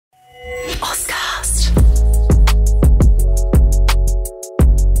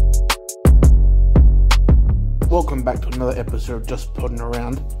those who are just putting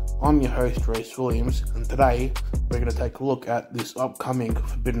around. I'm your host, Race Williams, and today we're going to take a look at this upcoming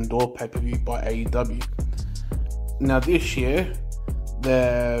Forbidden Door PPV by AEW. Now this year,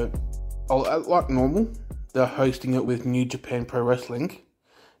 they're, like normal, they're hosting it with New Japan Pro Wrestling,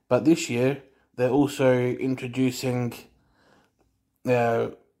 but this year they're also introducing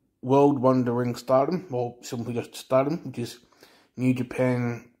World Wondering Stardom, or simply just Stardom, which is New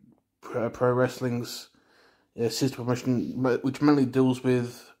Japan Pro Wrestling's sister promotion, which mainly deals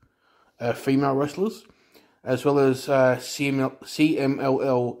with female wrestlers, as well as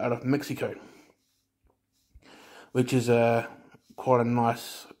CMLL out of Mexico, which is quite a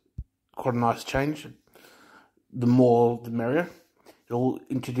nice change. The more, the merrier. It'll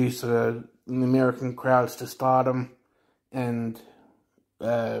introduce the American crowds to Stardom and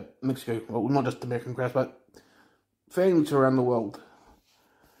Mexico. Well, not just American crowds, but fans around the world.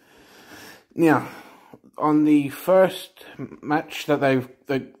 Now, on the first match that they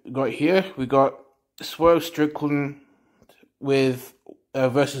got here, we got Swerve Strickland with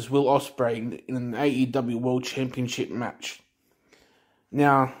versus Will Ospreay in an AEW World Championship match.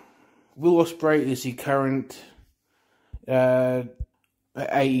 Now, Will Ospreay is the current AEW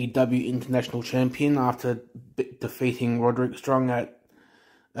International Champion after defeating Roderick Strong at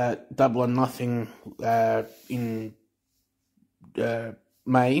Double or Nothing in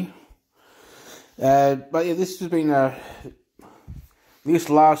May. But yeah, this has been this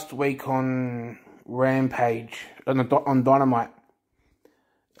last week on Rampage on Dynamite.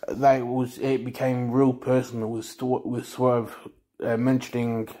 It became real personal with Swerve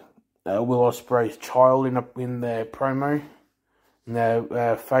mentioning Will Ospreay's child in their promo, in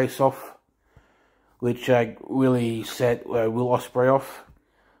their face-off, which really set Will Ospreay off,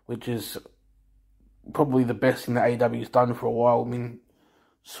 which is probably the best thing that AEW's done for a while. I mean,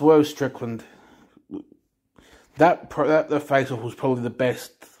 Swerve Strickland, that face-off was probably the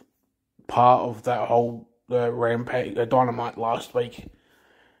best part of that whole Rampage Dynamite last week,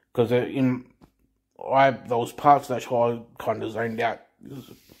 because there was parts of that show I kind of zoned out.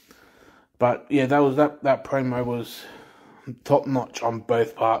 But yeah, that promo was top notch on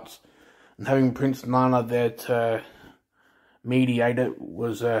both parts, and having Prince Nana there to mediate it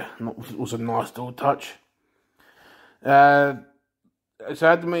was a nice little touch. So I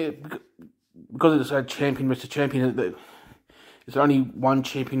had to make, because it's a champion versus champion, there's only one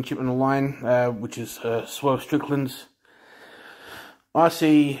championship on the line, which is Swerve Strickland's. I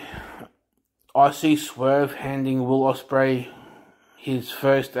see Swerve handing Will Ospreay his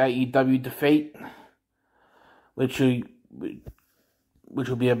first AEW defeat, which will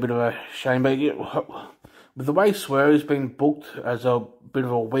be a bit of a shame. But yeah, with the way Swerve has been booked as a bit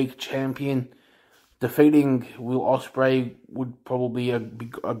of a weak champion, defeating Will Ospreay would probably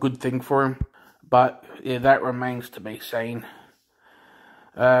be a good thing for him. But yeah, that remains to be seen.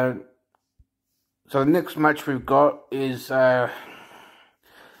 So the next match we've got is the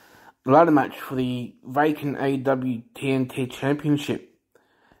ladder match for the vacant AEW TNT Championship.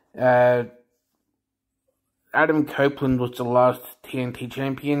 Adam Copeland was the last TNT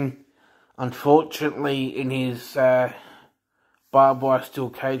champion. Unfortunately, in his barbed wire steel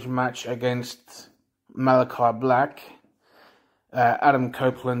cage match against Malachi Black, Adam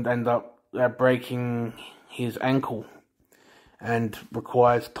Copeland ended up breaking his ankle and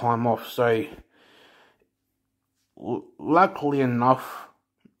requires time off. So, luckily enough,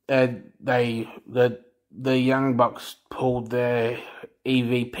 the Young Bucks pulled their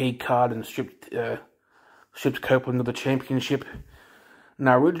EVP card and stripped Copeland of the championship.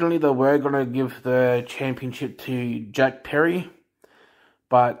 Now, originally they were going to give the championship to Jack Perry,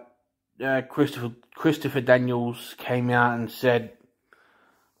 but Christopher Daniels came out and said,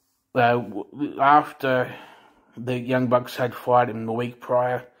 after the Young Bucks had fired him the week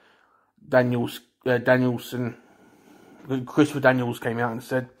prior, Christopher Daniels came out and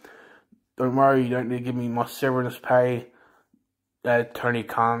said, "Don't worry, you don't need to give me my severance pay. Tony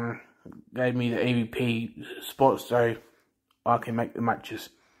Khan gave me the EVP spot so I can make the matches."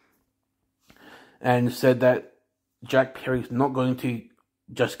 And said that Jack Perry's not going to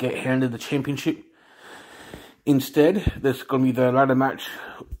just get handed the championship. Instead, there's going to be the ladder match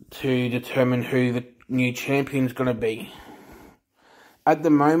to determine who the new champion's going to be. At the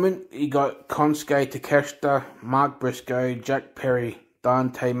moment, you got Konsuke Takeshita, Mark Briscoe, Jack Perry,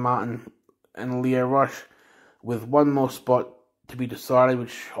 Dante Martin, and Leo Rush, with one more spot to be decided,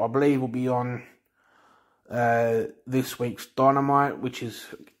 which I believe will be on this week's Dynamite, which is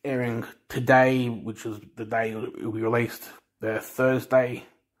airing today, which is the day it will be released, Thursday,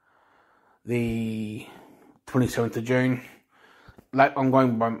 the 27th of June. I'm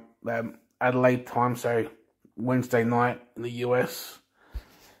going by Adelaide time, so Wednesday night in the US.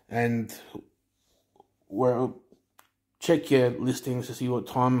 And check your listings to see what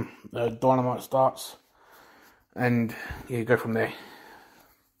time Dynamite starts. And yeah, go from there.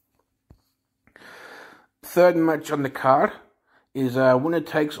 Third match on the card is a winner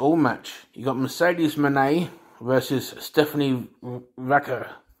takes all match. You got Mercedes Moné versus Stephanie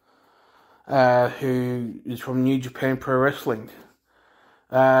Vaca, who is from New Japan Pro Wrestling.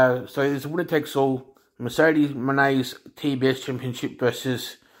 So it's a winner takes all. Mercedes Moné's TBS Championship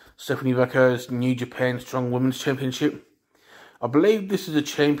versus Stephanie Vaca's New Japan Strong Women's Championship. I believe this is a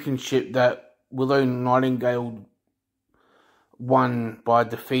championship that Willow Nightingale won by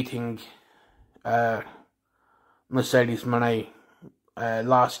defeating Mercedes Moné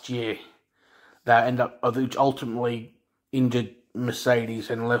last year. That which ultimately injured Mercedes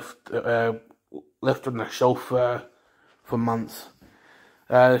and left on the shelf for months.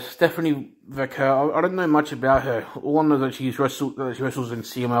 Stephanie Vaca, I don't know much about her. All I know that she wrestles in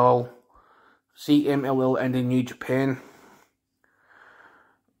CMLL and in New Japan.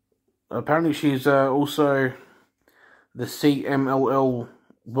 Apparently she's also the CMLL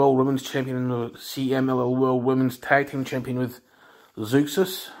World Women's Champion and the CMLL World Women's Tag Team Champion with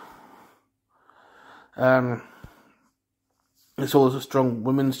Zeuxis. As well as a Strong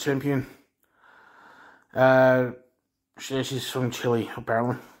Women's Champion. She's from Chile,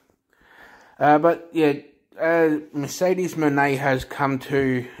 apparently. But yeah, Mercedes Moné has gone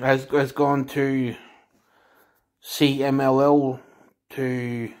to CMLL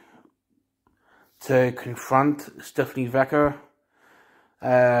to confront Stephanie Vaca.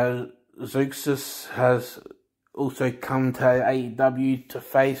 Zeuxis has also come to AEW to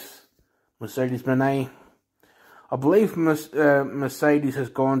face Mercedes Moné. I believe Mercedes has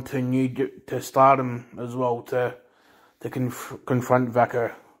gone to Stardom as well to confront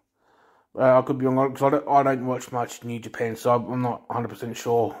Vaca. I could be wrong because I don't watch much New Japan, so I'm not 100%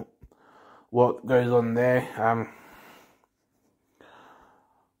 sure what goes on there.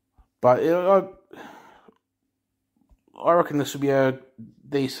 But I reckon this will be a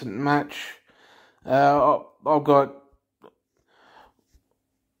decent match. I've got,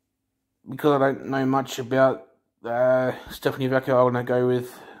 because I don't know much about Stephanie Vaca, I'm going to go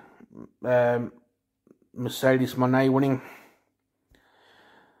with Mercedes Moné winning.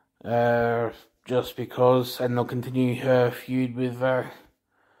 Just because, and they'll continue her feud with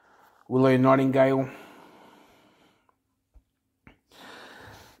Willow Nightingale.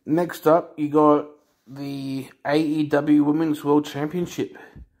 Next up, you got the AEW Women's World Championship.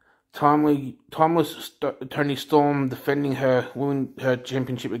 Timeless Toni Storm defending her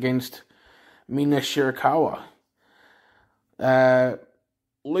championship against Mina Shirakawa.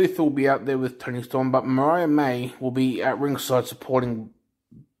 Luther will be out there with Toni Storm, but Mariah May will be at ringside supporting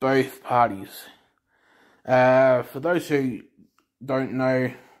both parties. For those who don't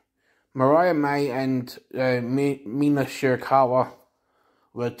know, Mariah May and Mina Shirakawa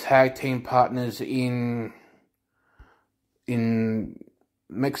were tag team partners in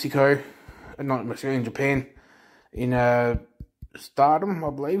Mexico, not Mexico, in Japan, in Stardom, I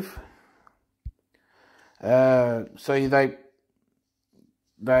believe. So they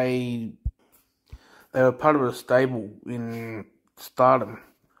were part of a stable in Stardom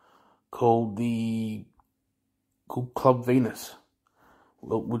called Club Venus,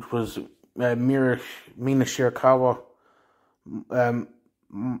 which was Mina Shirakawa,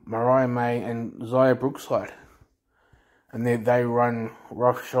 Mariah May, and Zaya Brookside. And they run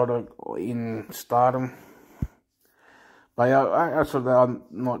roughshod in Stardom. But I'm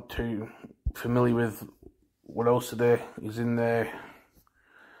not too familiar with what else is in their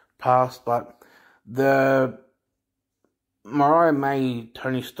past. But the Mariah May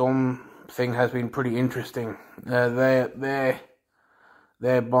Toni Storm thing has been pretty interesting. Their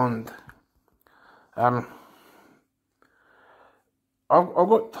bond. I've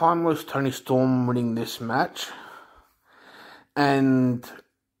got Timeless Toni Storm winning this match, and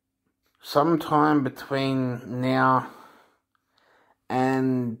sometime between now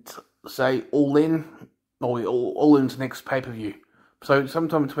and say All In's next pay-per-view. So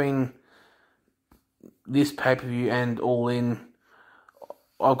sometime between this pay-per-view and All In,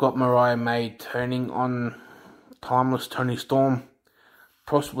 I've got Mariah May turning on Timeless Toni Storm,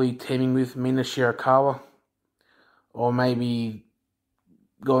 possibly teaming with Mina Shirakawa, or maybe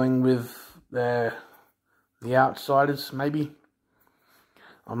going with the Outsiders, maybe.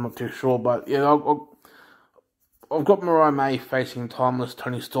 I'm not too sure, but yeah, I've got Mariah May facing Timeless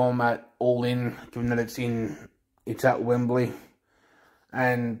Toni Storm at All In, given that it's at Wembley,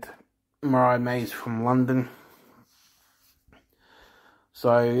 and Mariah May's from London.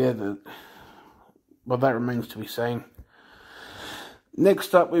 So yeah, but that remains to be seen.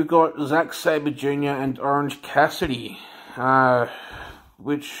 Next up, we've got Zack Sabre Jr. and Orange Cassidy,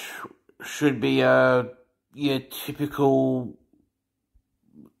 which should be a typical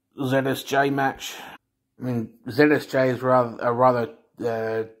ZSJ match. I mean, ZSJ is a rather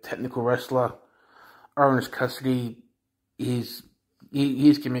technical wrestler. Orange Cassidy, his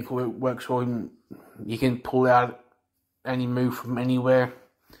gimmick works for him. You can pull out any move from anywhere.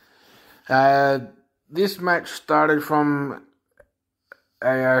 This match started from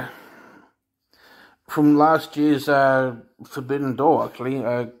last year's Forbidden Door, actually.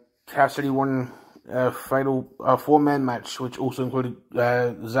 Cassidy won a fatal 4-man match, which also included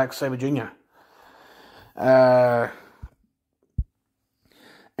Zack Sabre Jr. And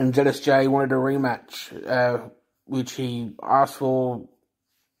ZSJ wanted a rematch, which he asked for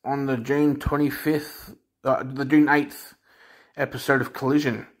on the June 25th, the June 8th episode of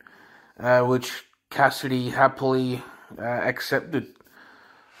Collision, which Cassidy happily accepted.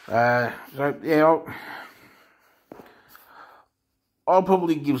 So yeah, I'll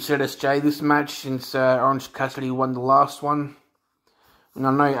probably give ZSJ this match since Orange Cassidy won the last one. And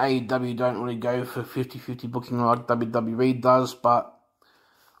I know AEW don't really go for 50-50 booking like WWE does, but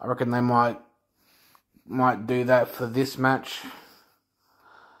I reckon they might do that for this match.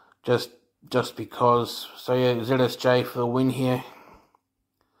 Just because. So yeah, ZSJ for the win here.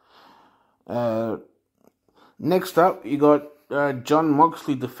 Next up, you got Jon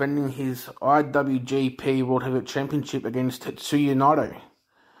Moxley defending his IWGP World Heavyweight Championship against Tetsuya Naito.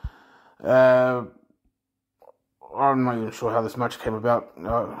 I'm not even sure how this match came about.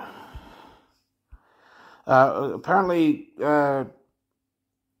 Apparently,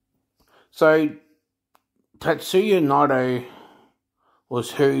 so Tetsuya Naito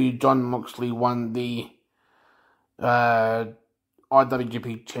was who Jon Moxley won the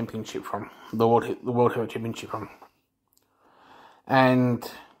IWGP Championship from, the World Heavyweight Championship from. And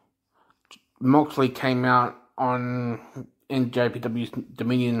Moxley came out on NJPW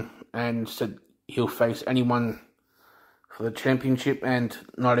Dominion and said he'll face anyone for the championship, and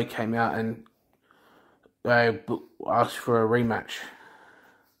Naito came out and asked for a rematch,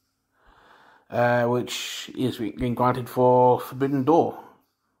 which is being granted for Forbidden Door.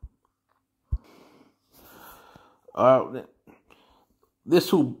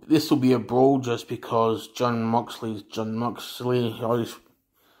 This will be a brawl just because Jon Moxley's Jon Moxley.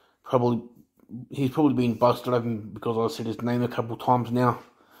 He's probably been busted open because I said his name a couple times now.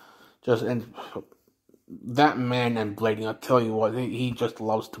 And that man and bleeding, I tell you what, he just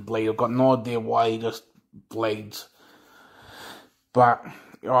loves to bleed. I've got no idea why he just bleeds. But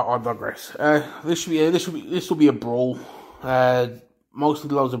I digress. This will be a brawl. Moxley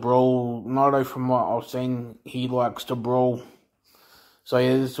loves a brawl. Naito, from what I've seen, he likes to brawl. So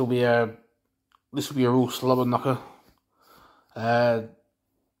yeah, this will be a real slobber knocker. I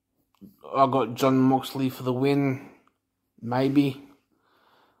got Jon Moxley for the win, maybe.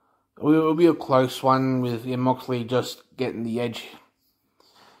 It'll be a close one with Moxley just getting the edge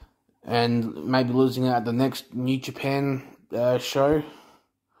and maybe losing it at the next New Japan show,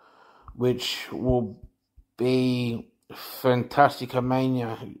 which will be Fantastica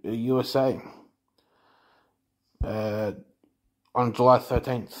Mania USA on July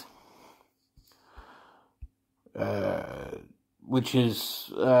 13th, which is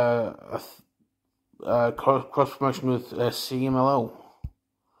a cross promotion with CMLL.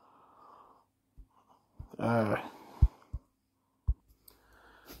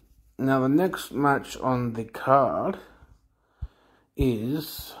 Now the next match on the card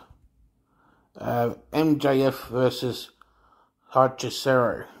is MJF versus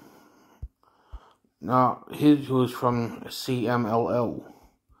Hachicero. Now, he was from CMLL.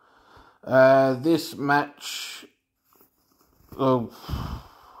 This match, so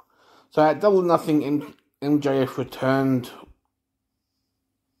at Double Nothing, MJF returned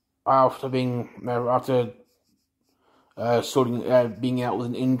after being out with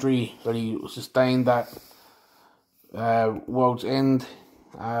an injury that he sustained at World's End,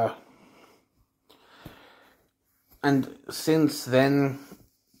 and since then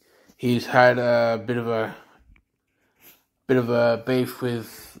he's had a bit of a beef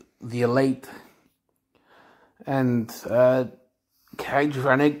with the Elite, and Cage of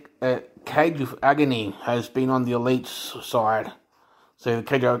Agony has been on the Elite's side. So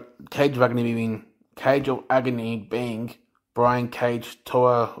Cage of Agony being Brian Cage,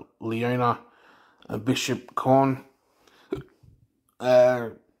 Toa Leona, and Bishop Korn.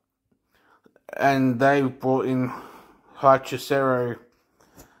 And they brought in Hachicero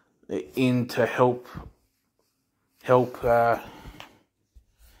in to help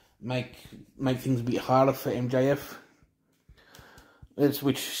make things a bit harder for MJF.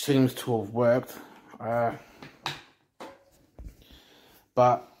 Which seems to have worked.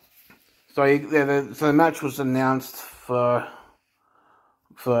 But so the match was announced for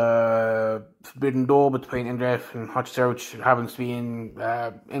Forbidden Door between MJF and Hachicero, which happens to be in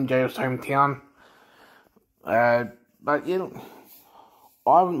MJF's hometown. But you know,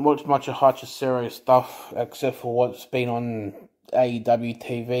 I haven't watched much of Hachicero stuff except for what's been on AEW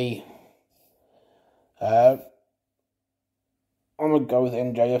TV. I'm going to go with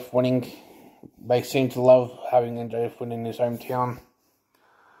MJF winning. They seem to love having MJF win in his hometown.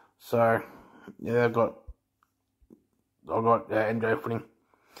 So, yeah, I've got MJF winning.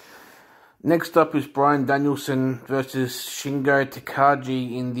 Next up is Bryan Danielson versus Shingo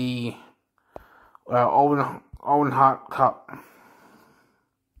Takagi in the Owen Hart Cup,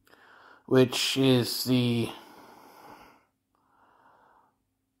 which is the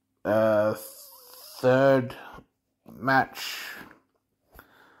third match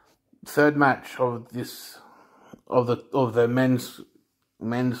of the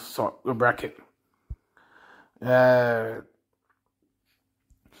men's bracket.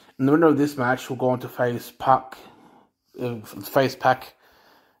 In the winner of this match will go on to face Pac in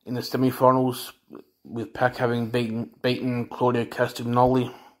the semi-finals, with Pac having beaten Claudio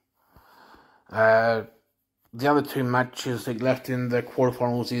Castagnoli. The other two matches that left in the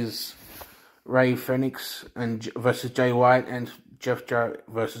quarterfinals is Rey Fenix versus Jay White, and Jeff Jarrett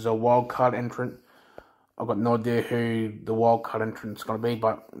versus a wildcard entrant. I've got no idea who the wildcard entrant is going to be,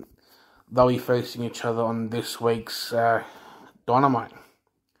 but they'll be facing each other on this week's Dynamite.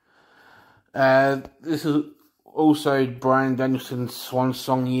 This is also Bryan Danielson's swan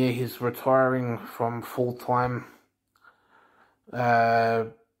song year. He's retiring from full-time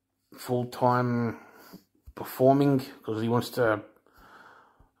performing because he wants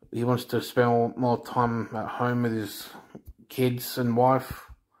to spend more time at home with his kids and wife.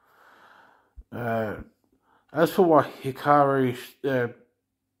 As for what Hikaru,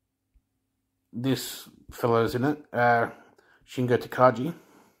 this fella's in it, Shingo Takagi.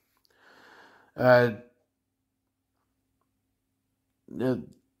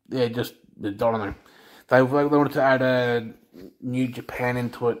 Just, I don't know. They wanted to add New Japan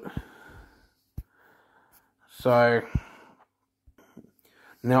into it. So,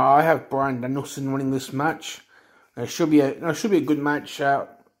 now I have Bryan Danielson winning this match. It should be a good match.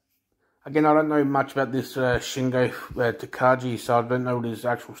 Again, I don't know much about this Shingo Takagi, so I don't know what his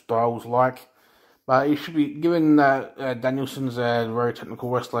actual style was like. But it should be, given Danielson's a very technical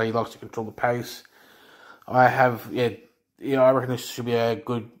wrestler, he likes to control the pace. I reckon this should be a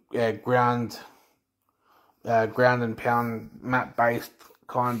good ground and pound mat based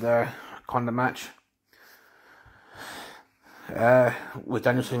kind of match. With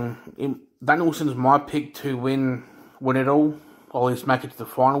Danielson, Danielson's my pick to win it all, or at least make it to the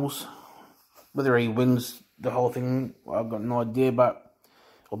finals. Whether he wins the whole thing, I've got no idea, but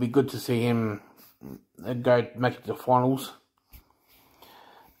it'll be good to see him go make it to the finals.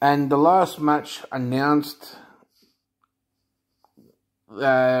 And the last match announced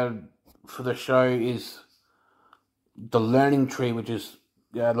for the show is the Learning Tree, which is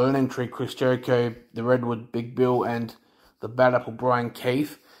the Learning Tree Chris Jericho, the Redwood Big Bill, and the Bad Apple Brian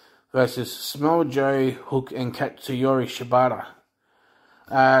Keith versus Samoa Joe, Hook, and Katsuyori Shibata.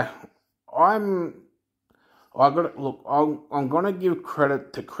 I'm gonna give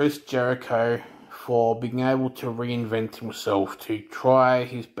credit to Chris Jericho for being able to reinvent himself, to try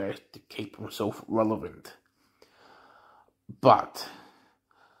his best to keep himself relevant. But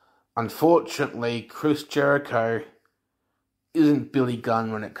unfortunately, Chris Jericho isn't Billy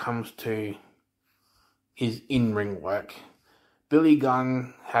Gunn when it comes to his in-ring work. Billy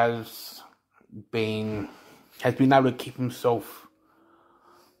Gunn has been able to keep himself,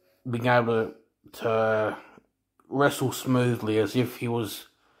 being able to wrestle smoothly as if he was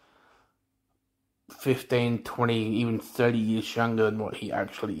 15, 20, even 30 years younger than what he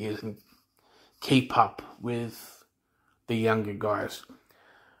actually is, and keep up with the younger guys.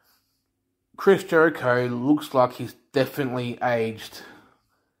 Chris Jericho looks like he's definitely aged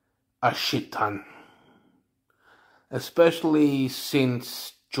a shit ton, especially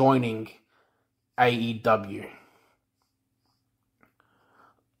since joining AEW.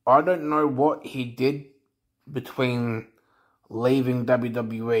 I don't know what he did between leaving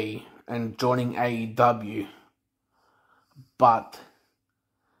WWE and joining AEW, but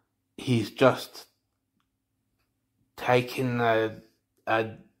he's just taken a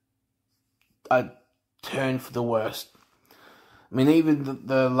turn for the worst. I mean, even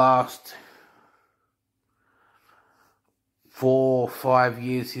the last 4 or 5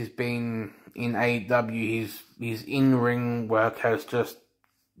 years he's been in AEW, his in-ring work has just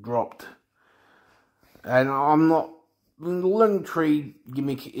dropped. And I'm not... the Learning Tree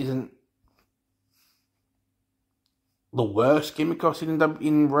gimmick isn't the worst gimmick I've seen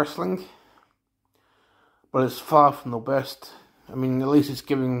in wrestling, but it's far from the best. I mean, at least it's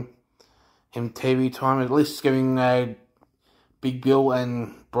giving him TV time. At least it's giving Big Bill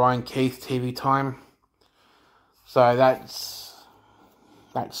and Brian Keith TV time. So that's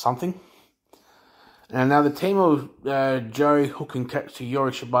something. And now the team of Joe, Hook and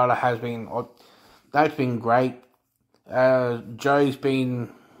Katsuyori Shibata that's been great. Joe's been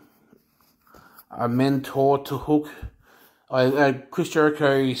a mentor to Hook. Chris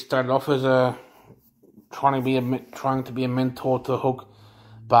Jericho started off as trying to be a mentor to Hook,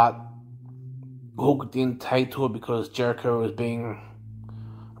 but Hook didn't take to it because Jericho was being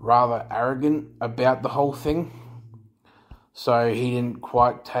rather arrogant about the whole thing. So he didn't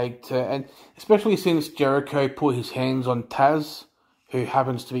quite take to, and especially since Jericho put his hands on Taz, who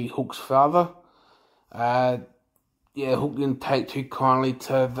happens to be Hook's father. Hook didn't take too kindly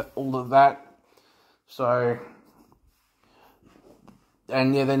to all of that. So,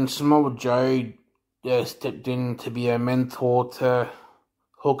 and then Samoa Joe stepped in to be a mentor to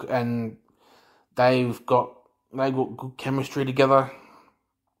Hook, and they've got good chemistry together.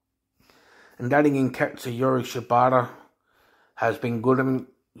 And adding in Katsuyori Shibata has been good. I mean,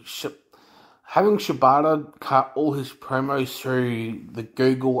 having Shibata cut all his promos through the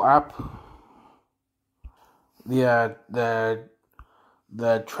Google app, the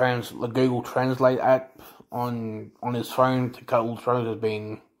Google Translate app on his phone to cut all the promos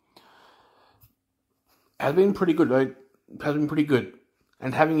has been pretty good. Has been pretty good,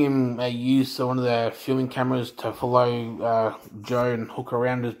 and having him use one of the filming cameras to follow Joe and Hook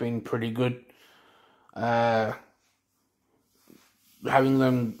around has been pretty good. Having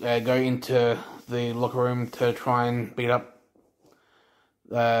them go into the locker room to try and beat up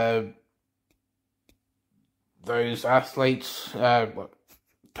those athletes,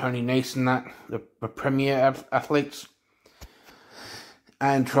 Tony Nesen, the premier athletes,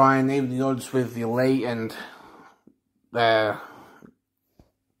 and try and even the odds with the elite, and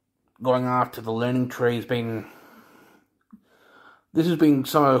going after the Learning Tree this has been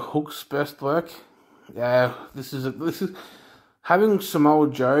some of Hook's best work. This is having Samoa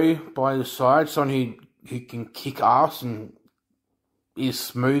Joe by his side, someone who can kick ass and is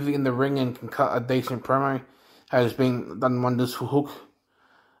smooth in the ring and can cut a decent promo, has done wonders for Hook.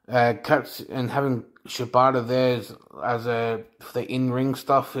 And having Shibata there for the in-ring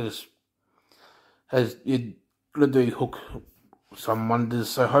stuff is going to do Hook some wonders.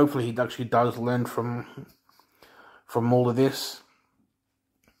 So hopefully he actually does learn from all of this.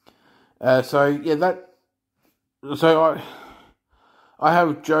 I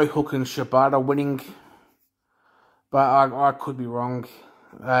have Joe, Hook, and Shibata winning, but I could be wrong.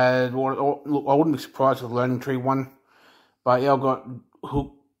 Look, I wouldn't be surprised if the Learning Tree won, but yeah, I've got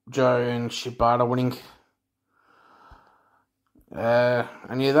Hook, Joe, and Shibata winning.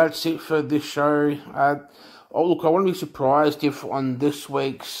 And yeah, that's it for this show. Look, I wouldn't be surprised if on this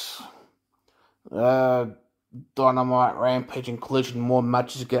week's Dynamite, Rampage, and Collision more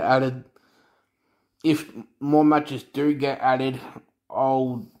matches get added. If more matches do get added,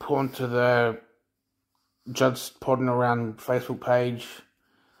 I'll put onto the Judge Podding Around Facebook page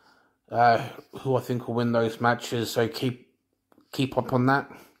who I think will win those matches, so keep up on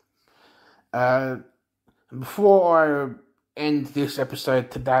that. Before I end this episode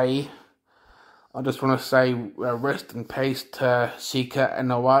today, I just want to say rest in peace to Sika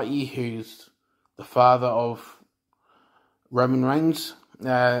Inoue, who's the father of Roman Reigns,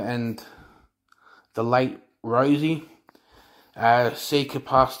 and the late Rosie. Sika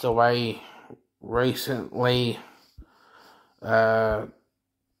passed away recently,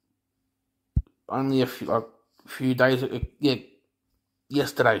 only a few days,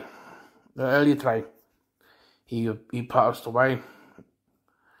 yesterday, earlier today, he passed away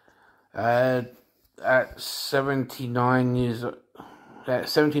at 79 years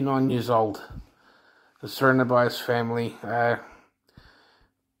old, surrounded by his family.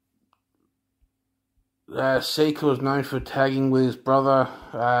 Sika was known for tagging with his brother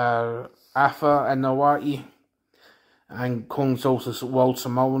Afa and Inoue, and calling themselves World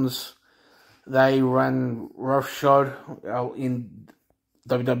Samoans. They ran roughshod in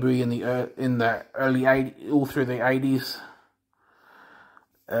WWE in the early 80s, all through the 80s,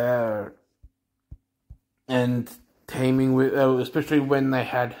 and teaming with, especially when they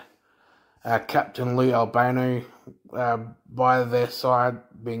had Captain Lou Albano by their side,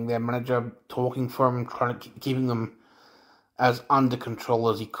 being their manager, talking for them, keeping them as under control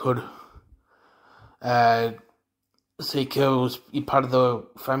as he could. Sika was part of the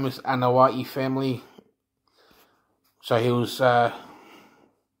famous Anoa'i family, so he was there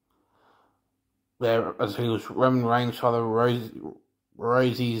as he was Roman Reigns' father,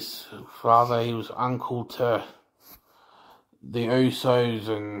 Rosie's father. He was uncle to the Usos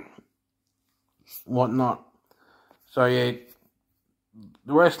and whatnot. So yeah,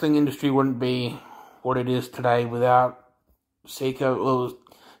 the wrestling industry wouldn't be what it is today without Sika. Well,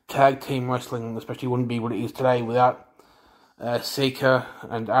 tag team wrestling especially wouldn't be what it is today without Sika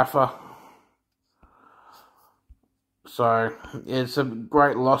and Afa. So it's a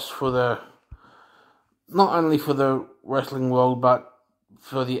great loss for not only for the wrestling world, but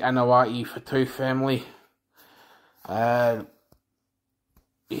for the Anoa'i Fatu family.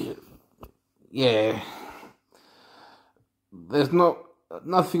 Yeah, there's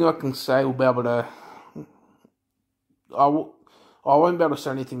nothing I can say will be able to. I won't be able to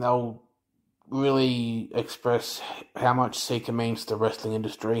say anything that will really express how much Sika means to the wrestling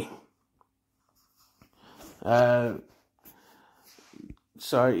industry. So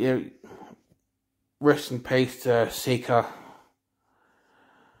yeah, rest in peace to Sika.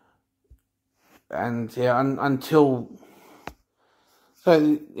 And yeah, until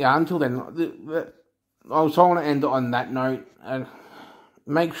then, I want to end it on that note. And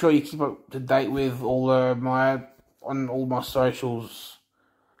make sure you keep up to date with all my socials,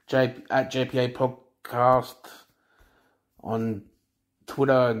 at JPA Podcast, on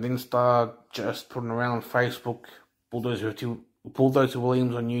Twitter and Insta, just putting around on Facebook, Bulldozer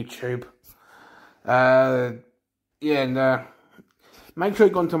Williams on YouTube. Make sure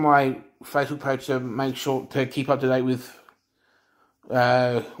you go onto my Facebook page to make sure to keep up to date with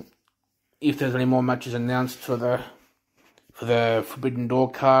if there's any more matches announced for the Forbidden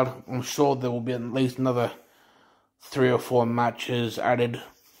Door card. I'm sure there will be at least another 3 or 4 matches added,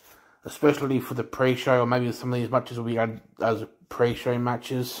 especially for the pre-show, or maybe some of these matches will be added as pre-show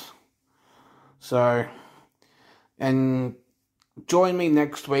matches. So, and join me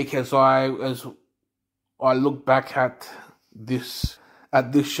next week as I look back at this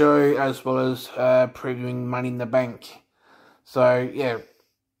show, as well as previewing Money in the Bank. So yeah,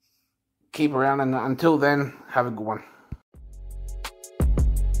 keep around, and until then, have a good one.